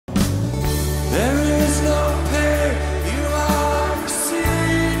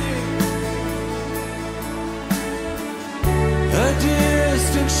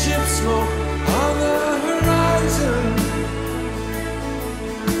smoke on the horizon.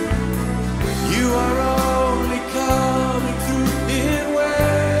 You are only coming through in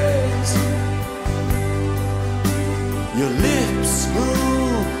waves. Your lips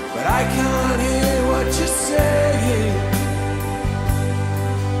move, but I can't hear what you're saying.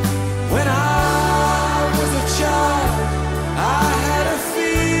 When I was a child, I had a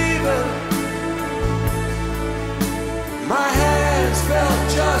fever. My hands felt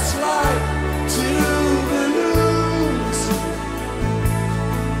just like two balloons.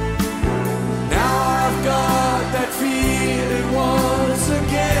 Now I've got that feeling once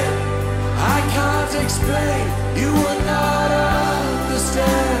again. I can't explain, you would not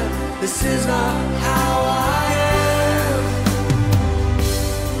understand. This is not how I am.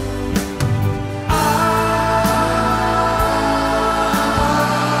 I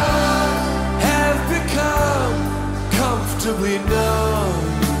have become comfortably numb.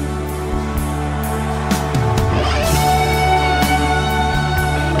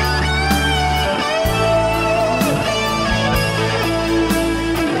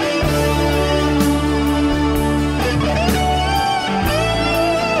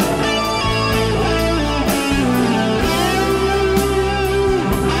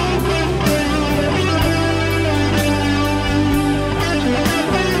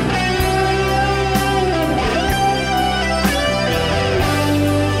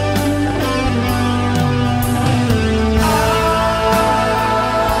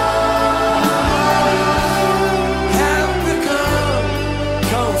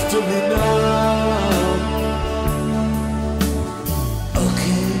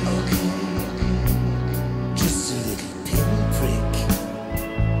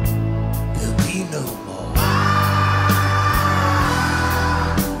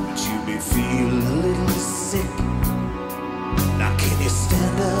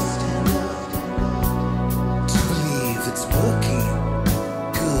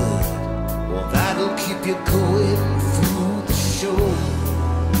 You're going through the show.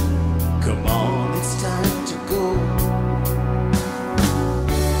 Come on, it's time to go.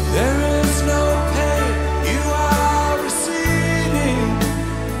 There is no pain, you are receding.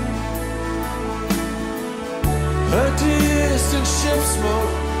 A distant ship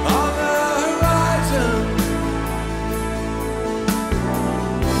smoke